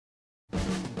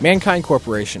Mankind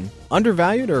Corporation,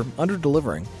 undervalued or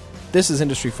under-delivering? This is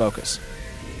Industry Focus.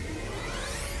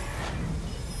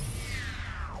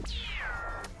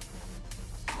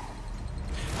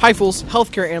 Hi, Fools.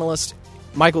 Healthcare analyst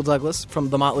Michael Douglas from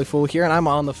The Motley Fool here, and I'm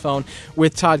on the phone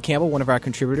with Todd Campbell, one of our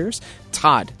contributors.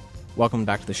 Todd, welcome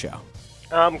back to the show.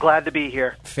 I'm glad to be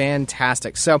here.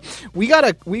 Fantastic. So we got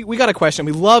a question.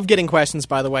 We love getting questions,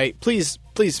 by the way. Please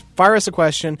fire us a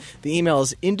question. The email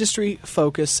is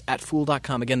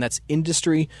industryfocus@fool.com. Again, that's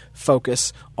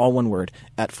industryfocus, all one word,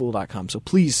 @fool.com. So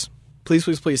please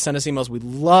send us emails. We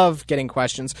love getting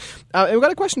questions. And we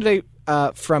got a question today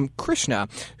from Krishna,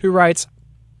 who writes,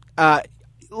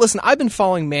 listen, I've been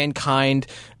following Mankind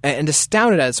and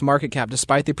astounded at its market cap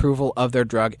despite the approval of their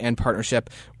drug and partnership.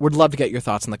 Would love to get your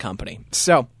thoughts on the company.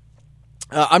 So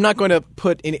I'm not going to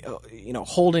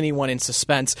hold anyone in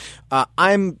suspense.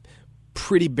 I'm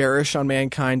pretty bearish on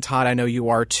Mankind. Todd, I know you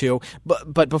are too.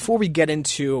 But before we get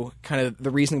into kind of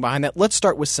the reasoning behind that, let's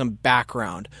start with some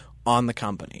background on the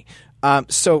company.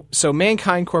 So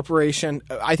Mankind Corporation,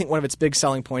 I think one of its big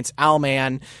selling points, Al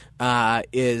Mann,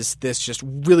 is this just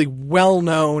really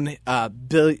well-known,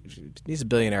 he's a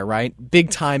billionaire, right?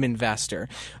 Big-time investor,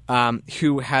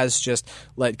 who has just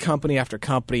led company after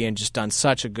company and just done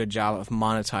such a good job of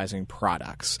monetizing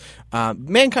products.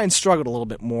 Mankind struggled a little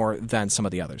bit more than some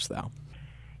of the others, though.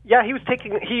 Yeah, he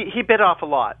bit off a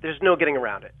lot. There's no getting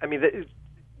around it. I mean,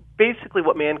 basically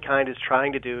what Mankind is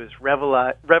trying to do is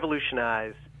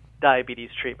revolutionize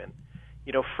diabetes treatment.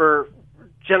 You know, for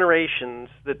generations,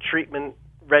 the treatment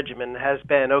regimen has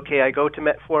been, okay, I go to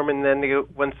metformin, then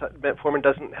when metformin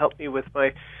doesn't help me with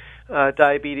my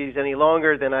diabetes any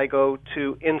longer, then I go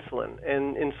to insulin.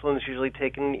 And insulin is usually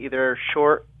taken either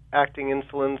short-acting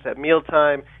insulins at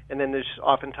mealtime, and then there's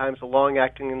oftentimes a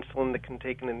long-acting insulin that can be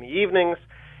taken in the evenings.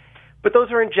 But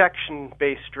those are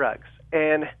injection-based drugs.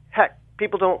 And heck,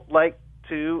 people don't like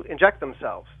to inject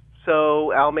themselves.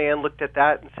 So Al Mann looked at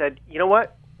that and said, you know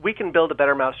what? We can build a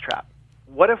better mousetrap.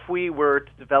 What if we were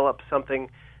to develop something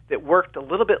that worked a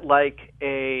little bit like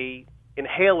a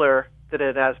inhaler that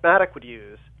an asthmatic would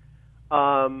use,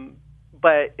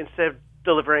 but instead of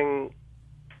delivering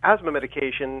asthma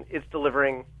medication, it's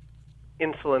delivering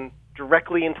insulin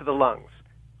directly into the lungs.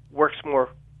 Works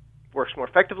more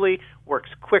effectively,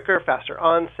 works quicker, faster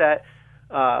onset,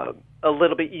 a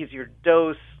little bit easier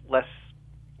dose, less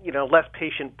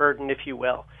patient burden, if you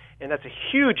will. And that's a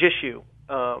huge issue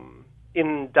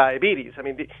in diabetes. I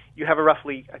mean, you have a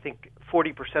roughly, I think,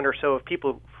 40% or so of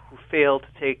people who fail to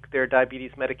take their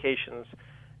diabetes medications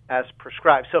as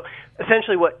prescribed. So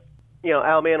essentially what,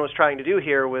 Al Mann was trying to do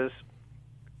here was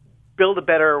build a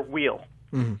better wheel.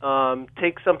 Mm-hmm.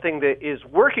 Take something that is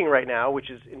working right now, which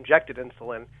is injected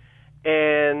insulin,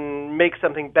 and make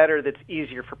something better that's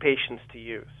easier for patients to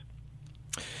use.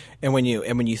 And when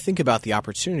you think about the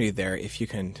opportunity there, if you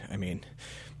can,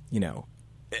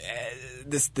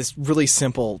 this really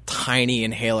simple, tiny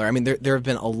inhaler. I mean, there have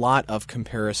been a lot of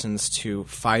comparisons to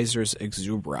Pfizer's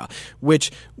Exubera,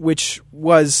 which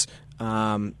was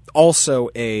also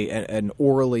an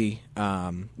orally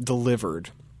delivered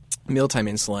mealtime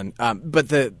insulin, but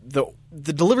the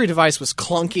delivery device was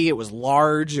clunky. It was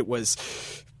large. It was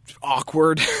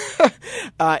awkward,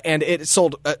 and it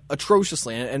sold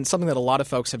atrociously. And something that a lot of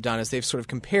folks have done is they've sort of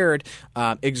compared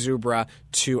Exubera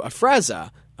to Afrezza,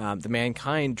 the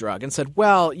Mankind drug, and said,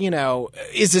 well,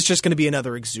 is this just going to be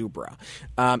another Exubera?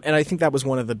 And I think that was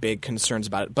one of the big concerns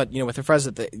about it. But with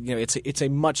Afrezza, it's a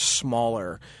much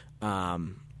smaller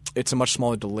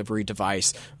delivery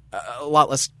device, a lot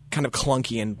less kind of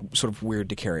clunky and sort of weird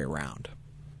to carry around.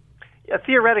 Yeah,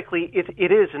 theoretically,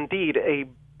 it is indeed a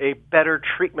better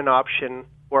treatment option,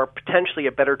 or potentially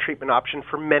a better treatment option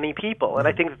for many people. And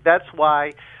I think that's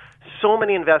why so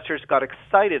many investors got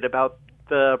excited about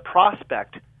the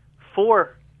prospect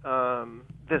for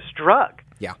this drug.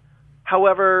 Yeah.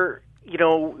 However,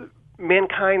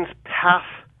 Mankind's path,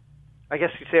 I guess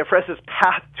you'd say Afrezza's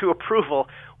path to approval,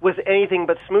 was anything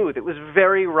but smooth. It was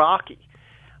very rocky.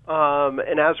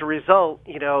 And as a result,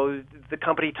 the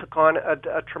company took on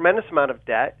a tremendous amount of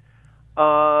debt,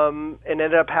 and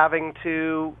ended up having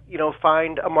to,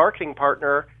 find a marketing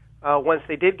partner once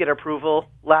they did get approval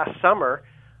last summer.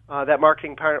 That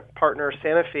marketing partner,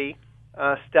 Sanofi,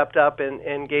 stepped up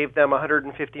and gave them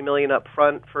 $150 million up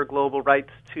front for global rights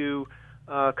to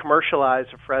commercialize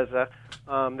Afrezza.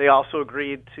 They also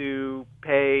agreed to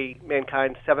pay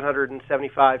Mankind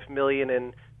 $775 million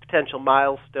in potential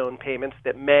milestone payments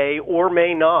that may or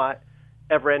may not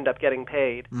ever end up getting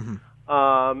paid. Mm-hmm.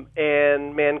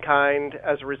 And Mankind,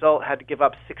 as a result, had to give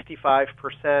up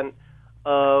 65%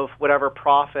 of whatever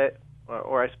profit,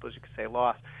 or I suppose you could say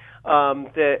loss,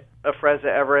 that Afrezza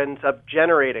ever ends up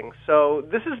generating. So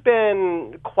this has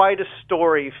been quite a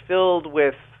story filled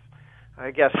with,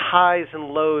 I guess, highs and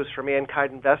lows for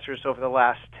MannKind investors over the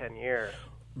last 10 years.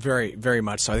 Very, very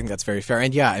much so. I think that's very fair.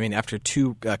 And yeah, I mean, after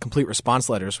two complete response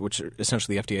letters, which are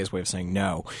essentially the FDA's way of saying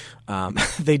no,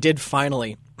 they did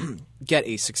finally get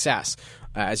a success,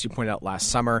 as you pointed out last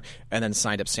summer, and then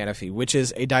signed up Sanofi, which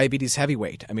is a diabetes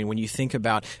heavyweight. I mean, when you think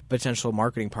about potential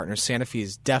marketing partners, Sanofi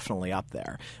is definitely up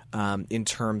there in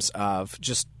terms of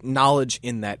just knowledge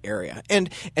in that area. And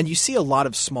you see a lot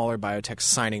of smaller biotechs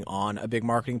signing on a big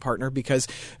marketing partner because,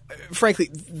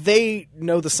 frankly, they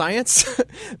know the science.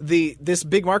 This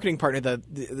big marketing partner,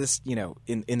 in this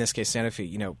case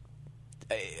Sanofi,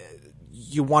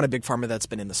 you want a big pharma that's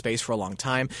been in the space for a long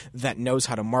time, that knows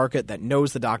how to market, that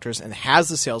knows the doctors, and has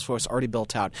the sales force already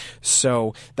built out.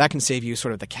 So that can save you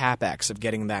sort of the CapEx of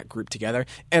getting that group together,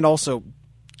 and also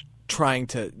trying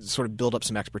to sort of build up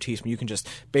some expertise. You can just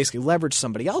basically leverage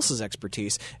somebody else's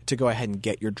expertise to go ahead and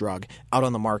get your drug out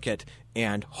on the market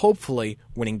and hopefully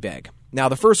winning big. Now,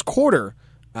 the first quarter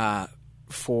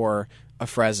for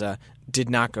Afrezza did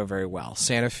not go very well.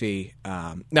 Sanofi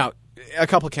now, a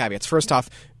couple of caveats. First off,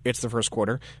 it's the first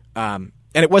quarter, and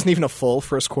it wasn't even a full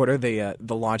first quarter. The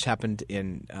launch happened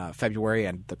in February,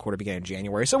 and the quarter began in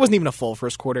January, so it wasn't even a full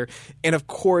first quarter. And of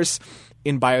course,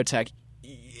 in biotech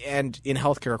and in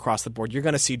healthcare across the board, you're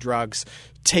going to see drugs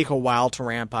take a while to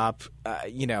ramp up.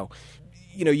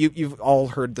 You've all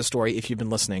heard the story if you've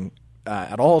been listening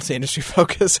at all to Industry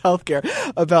Focus Healthcare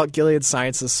about Gilead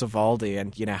Sciences' Sovaldi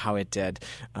and how it did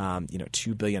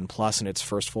 $2 billion plus in its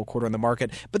first full quarter on the market.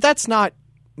 But that's not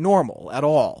normal at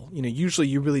all. Usually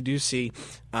you really do see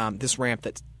this ramp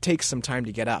that takes some time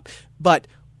to get up. But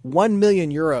 1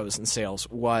 million euros in sales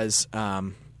was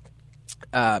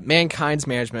MannKind's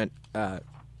management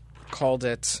called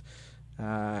it,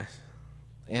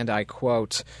 and I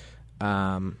quote,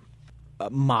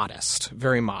 modest,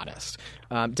 very modest.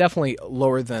 Definitely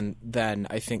lower than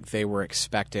I think they were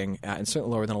expecting, and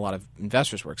certainly lower than a lot of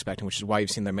investors were expecting, which is why you've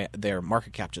seen their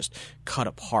market cap just cut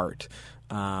apart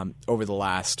over the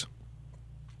last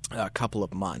couple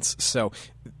of months. So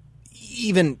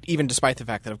even despite the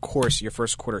fact that, of course, your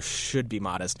first quarter should be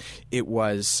modest, it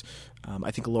was,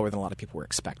 I think, lower than a lot of people were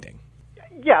expecting.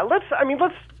 Yeah, let's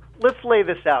lay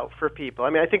this out for people.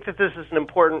 I think that this is an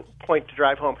important point to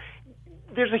drive home.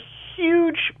 There's a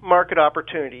huge market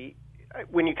opportunity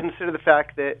when you consider the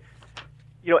fact that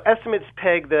estimates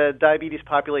peg the diabetes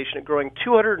population at growing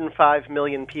 205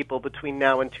 million people between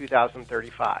now and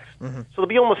 2035. Mm-hmm. So there'll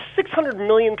be almost 600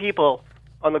 million people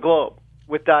on the globe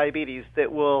with diabetes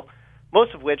that will,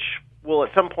 most of which will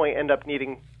at some point end up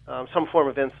needing some form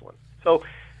of insulin. So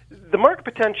the market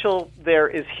potential there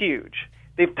is huge.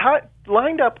 They've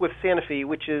lined up with Sanofi,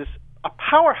 which is a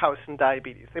powerhouse in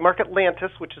diabetes. They market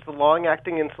Lantus, which is the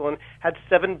long-acting insulin, had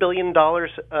 $7 billion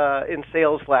in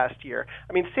sales last year.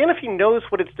 Sanofi knows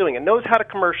what it's doing and knows how to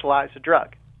commercialize a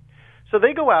drug. So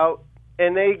they go out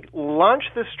and they launch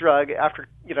this drug after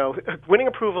winning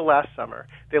approval last summer.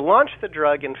 They launched the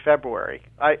drug in February.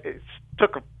 It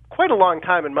took quite a long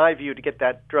time, in my view, to get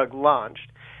that drug launched.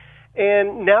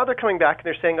 And now they're coming back and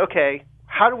they're saying, okay,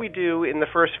 how do we do in the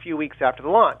first few weeks after the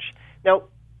launch? Now,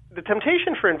 the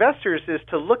temptation for investors is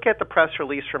to look at the press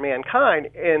release from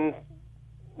MannKind and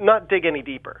not dig any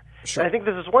deeper. Sure. And I think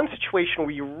this is one situation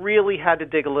where you really had to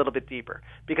dig a little bit deeper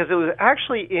because it was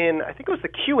actually I think it was the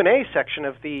Q&A section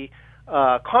of the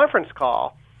conference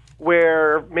call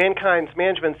where MannKind's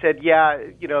management said,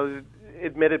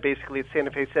 admitted basically that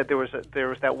Sanofi said there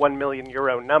was that 1 million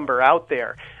euro number out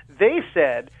there. They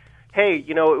said, hey,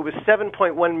 it was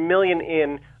 7.1 million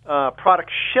in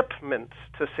product shipments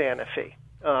to Sanofi.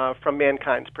 From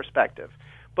MannKind's perspective.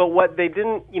 But what they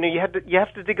didn't, you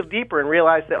have to dig deeper and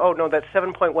realize that, oh, no, that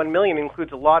 7.1 million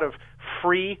includes a lot of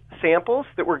free samples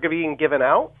that were being given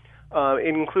out. It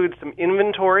includes some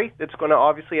inventory that's going to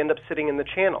obviously end up sitting in the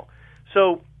channel.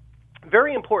 So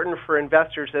very important for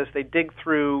investors as they dig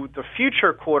through the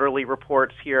future quarterly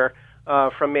reports here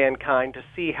from MannKind to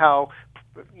see how,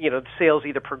 sales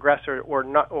either progress or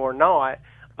not.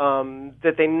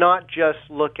 That they not just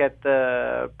look at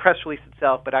the press release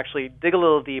itself, but actually dig a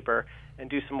little deeper and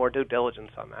do some more due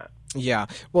diligence on that. Yeah.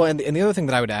 Well, and the other thing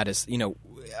that I would add is,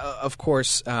 of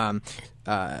course,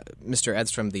 Mr.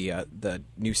 Edstrom, the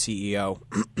new CEO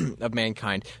of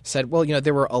MannKind, said, well,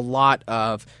 there were a lot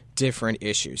of different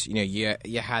issues. You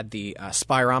had the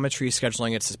spirometry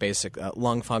scheduling. It's this basic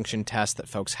lung function test that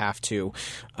folks have to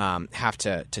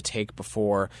take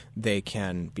before they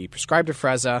can be prescribed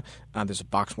Afrezza. There's a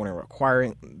box warning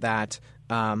requiring that.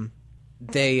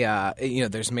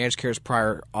 there's managed care's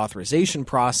prior authorization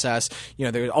process.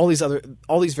 There are all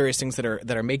these various things that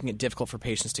are making it difficult for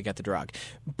patients to get the drug.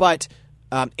 But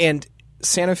and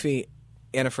Sanofi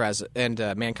and Afrezza and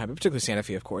MannKind, but particularly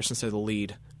Sanofi, of course, since they're the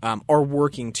lead, are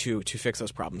working to fix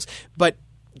those problems. But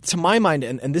to my mind,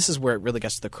 and this is where it really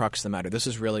gets to the crux of the matter. This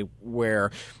is really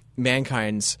where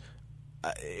MannKind's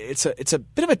it's a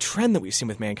bit of a trend that we've seen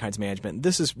with MannKind's management.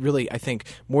 This is really, I think,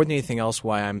 more than anything else,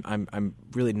 why I'm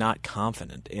really not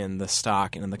confident in the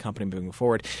stock and in the company moving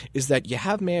forward, is that you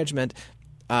have management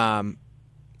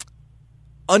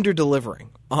under-delivering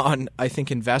on, I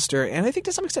think, investor and I think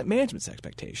to some extent management's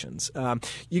expectations.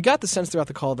 You got the sense throughout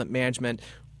the call that management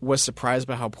was surprised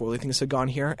by how poorly things had gone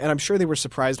here, and I'm sure they were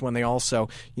surprised when they also,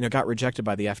 got rejected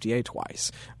by the FDA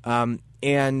twice.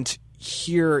 And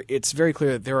here it's very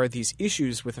clear that there are these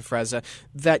issues with Afrezza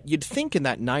that you'd think in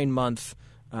that 9-month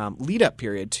lead-up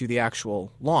period to the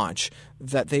actual launch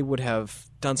that they would have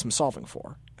done some solving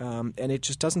for. And it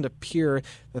just doesn't appear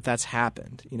that that's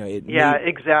happened.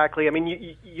 Exactly. I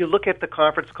mean, you look at the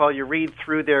conference call, you read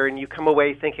through there, and you come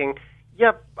away thinking,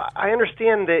 yep, I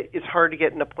understand that it's hard to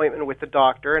get an appointment with the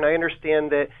doctor, and I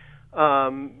understand that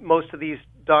most of these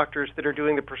doctors that are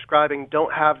doing the prescribing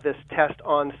don't have this test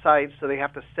on site, so they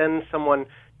have to send someone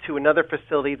to another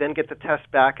facility, then get the test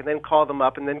back, and then call them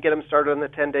up, and then get them started on the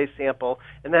 10-day sample,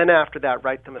 and then after that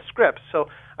write them a script. So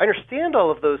I understand all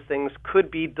of those things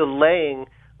could be delaying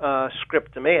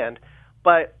script demand,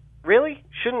 but really,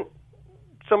 shouldn't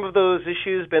some of those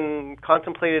issues been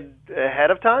contemplated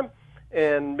ahead of time?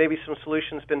 And maybe some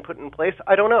solutions been put in place?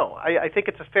 I don't know. I think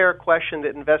it's a fair question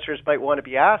that investors might want to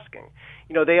be asking.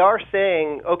 They are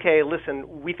saying, okay,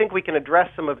 listen, we think we can address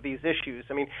some of these issues.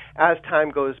 I mean, as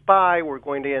time goes by, we're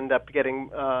going to end up getting,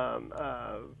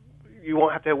 you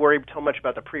won't have to worry so much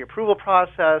about the pre-approval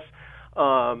process.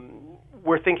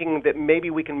 We're thinking that maybe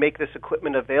we can make this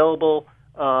equipment available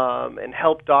and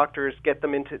help doctors get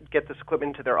this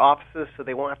equipment into their offices so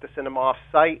they won't have to send them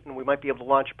off-site, and we might be able to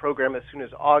launch a program as soon as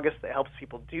August that helps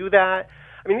people do that.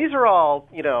 I mean, these are all,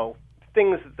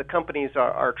 things that the companies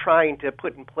are trying to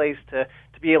put in place to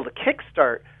be able to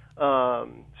kickstart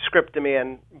script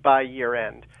demand by year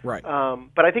end. Right.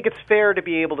 But I think it's fair to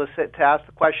be able to ask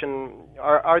the question: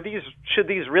 should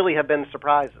these really have been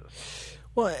surprises?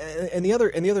 Well, and the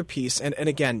other piece, and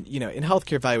again, in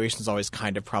healthcare, valuation is always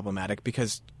kind of problematic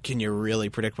because can you really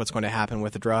predict what's going to happen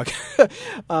with a drug?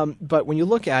 But when you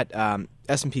look at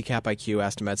S&P Cap IQ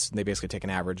estimates, they basically take an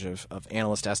average of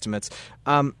analyst estimates.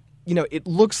 It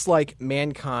looks like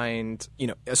MannKind,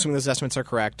 assuming those estimates are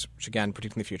correct, which again,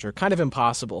 predicting the future, kind of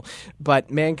impossible. But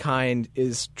MannKind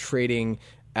is trading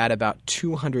at about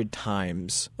 200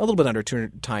 times, a little bit under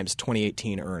 200 times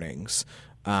 2018 earnings.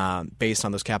 Based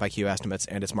on those Cap IQ estimates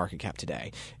and its market cap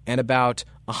today, and about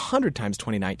 100 times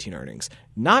 2019 earnings.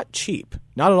 Not cheap,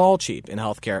 not at all cheap in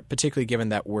healthcare, particularly given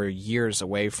that we're years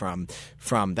away from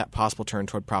that possible turn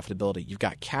toward profitability. You've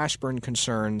got cash burn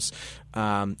concerns.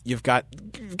 You've got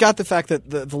the fact that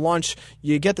the launch,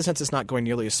 you get the sense it's not going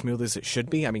nearly as smoothly as it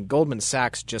should be. I mean, Goldman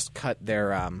Sachs just cut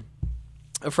their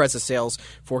Afrezza sales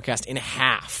forecast in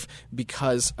half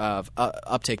because of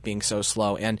uptake being so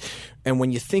slow. And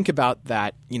when you think about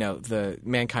that, the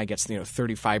MannKind gets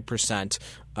 35%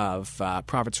 of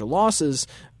profits or losses.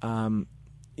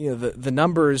 The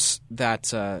numbers that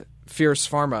Fierce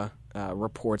Pharma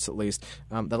reports, at least,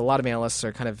 that a lot of analysts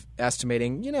are kind of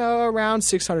estimating, around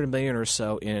 $600 million or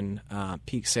so in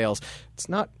peak sales. It's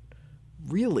not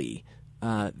really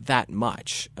that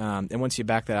much. And once you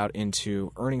back that out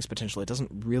into earnings potential, it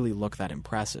doesn't really look that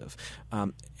impressive.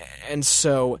 And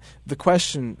so the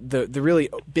question, the really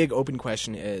big open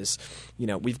question is,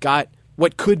 we've got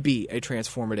what could be a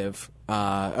transformative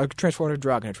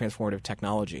drug and a transformative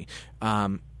technology.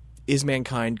 Is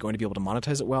MannKind going to be able to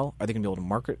monetize it well? Are they going to be able to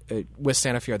market with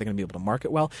Sanofi? Are they going to be able to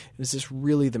market well? Is this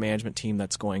really the management team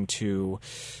that's going to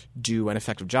do an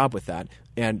effective job with that?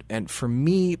 And for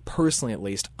me personally, at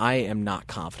least, I am not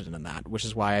confident in that, which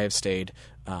is why I have stayed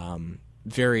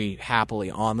very happily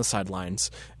on the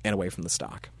sidelines and away from the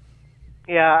stock.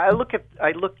 Yeah,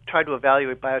 I try to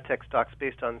evaluate biotech stocks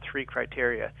based on 3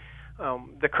 criteria: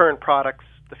 the current products,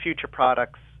 the future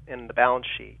products, and the balance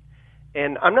sheet.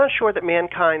 And I'm not sure that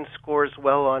MannKind scores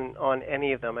well on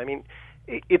any of them. I mean,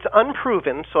 it's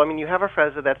unproven. So, you have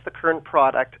Afrezza, that's the current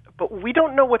product, but we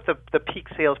don't know what the peak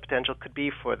sales potential could be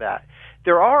for that.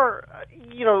 There are,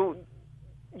 you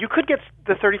could get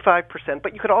the 35%,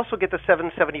 but you could also get the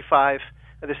 775,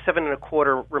 the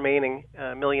 7.25 remaining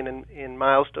million in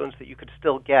milestones that you could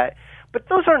still get. But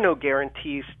those are no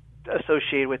guarantees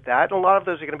associated with that, and a lot of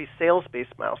those are going to be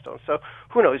sales-based milestones. So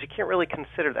who knows? You can't really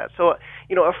consider that. So,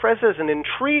 Afrezza is an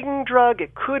intriguing drug.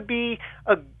 It could be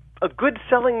a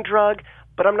good-selling drug,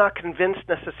 but I'm not convinced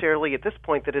necessarily at this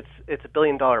point that it's a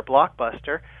billion-dollar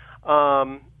blockbuster.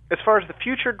 As far as the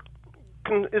future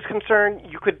is concerned,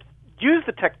 you could use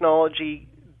the technology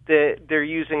that they're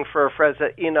using for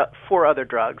Afrezza for other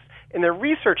drugs, and they're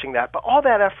researching that. But all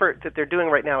that effort that they're doing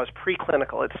right now is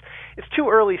preclinical. It's too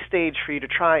early stage for you to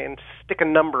try and stick a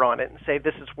number on it and say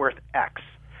this is worth X.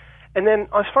 And then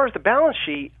as far as the balance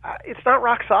sheet, it's not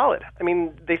rock solid. I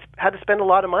mean, they had to spend a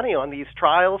lot of money on these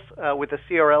trials with the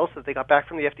CRLs that they got back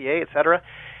from the FDA, et cetera.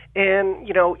 And,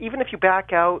 even if you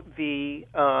back out the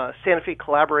Sanofi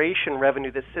collaboration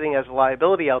revenue that's sitting as a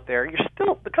liability out there,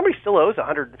 the company still owes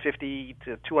 $150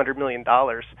 to $200 million.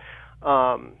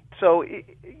 So,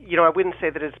 I wouldn't say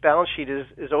that its balance sheet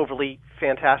is overly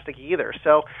fantastic either.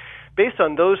 So based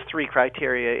on those three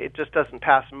criteria, it just doesn't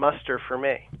pass muster for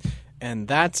me. And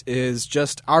that is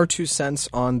just our 2 cents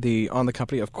on the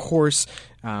company. Of course,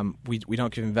 we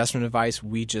don't give investment advice.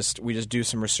 We just do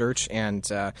some research and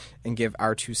give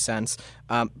our 2 cents.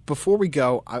 Before we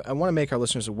go, I want to make our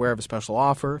listeners aware of a special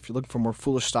offer. If you're looking for more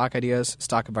foolish stock ideas,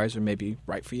 Stock Advisor may be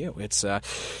right for you. It's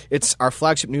our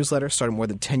flagship newsletter started more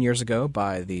than 10 years ago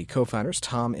by the co-founders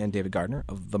Tom and David Gardner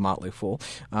of The Motley Fool.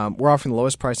 We're offering the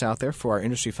lowest price out there for our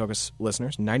industry-focused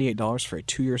listeners, $98 for a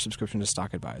 2-year subscription to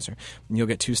Stock Advisor. And you'll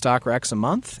get 2 stock recs a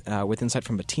month with insight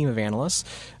from a team of analysts.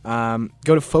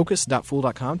 Go to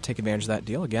focus.fool.com. Take advantage of that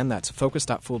deal. Again, that's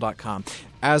focus.fool.com.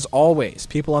 As always,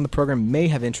 people on the program may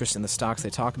have interest in the stocks they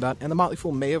talk about, and the Motley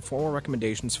Fool may have formal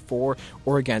recommendations for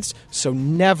or against, so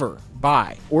never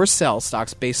buy or sell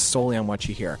stocks based solely on what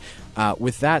you hear.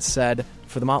 With that said,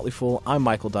 for the Motley Fool, I'm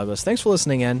Michael Douglas. Thanks for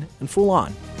listening in, and Fool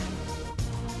on.